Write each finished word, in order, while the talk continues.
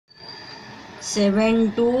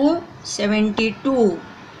72 72,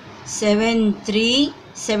 73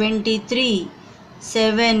 73,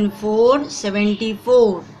 74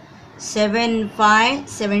 74, 75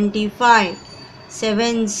 75,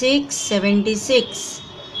 76 76,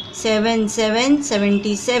 77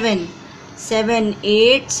 77,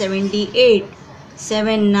 78 78,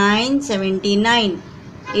 79 79,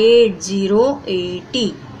 80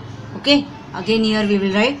 80. Okay, again here we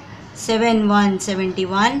will write 71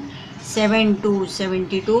 71, 72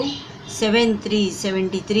 72, 73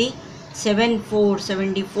 73, 74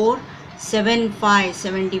 74, 75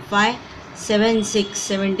 75, 76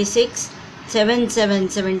 76, 77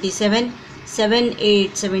 77,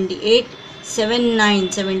 78 78,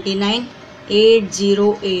 79 79,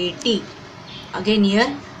 80 80. Again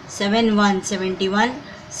here 71 71,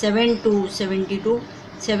 72 72,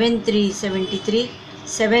 73 73,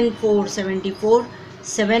 74 74,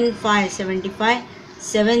 75 75,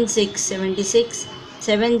 76 76,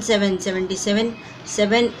 77 77,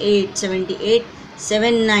 78 78,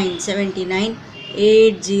 79 79,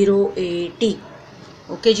 80 80.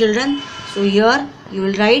 Okay children, so here you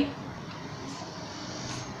will write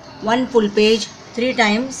one full page 3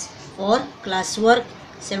 times for classwork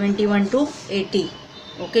 71 to 80.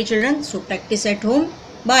 Okay children, so practice at home.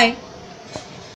 Bye.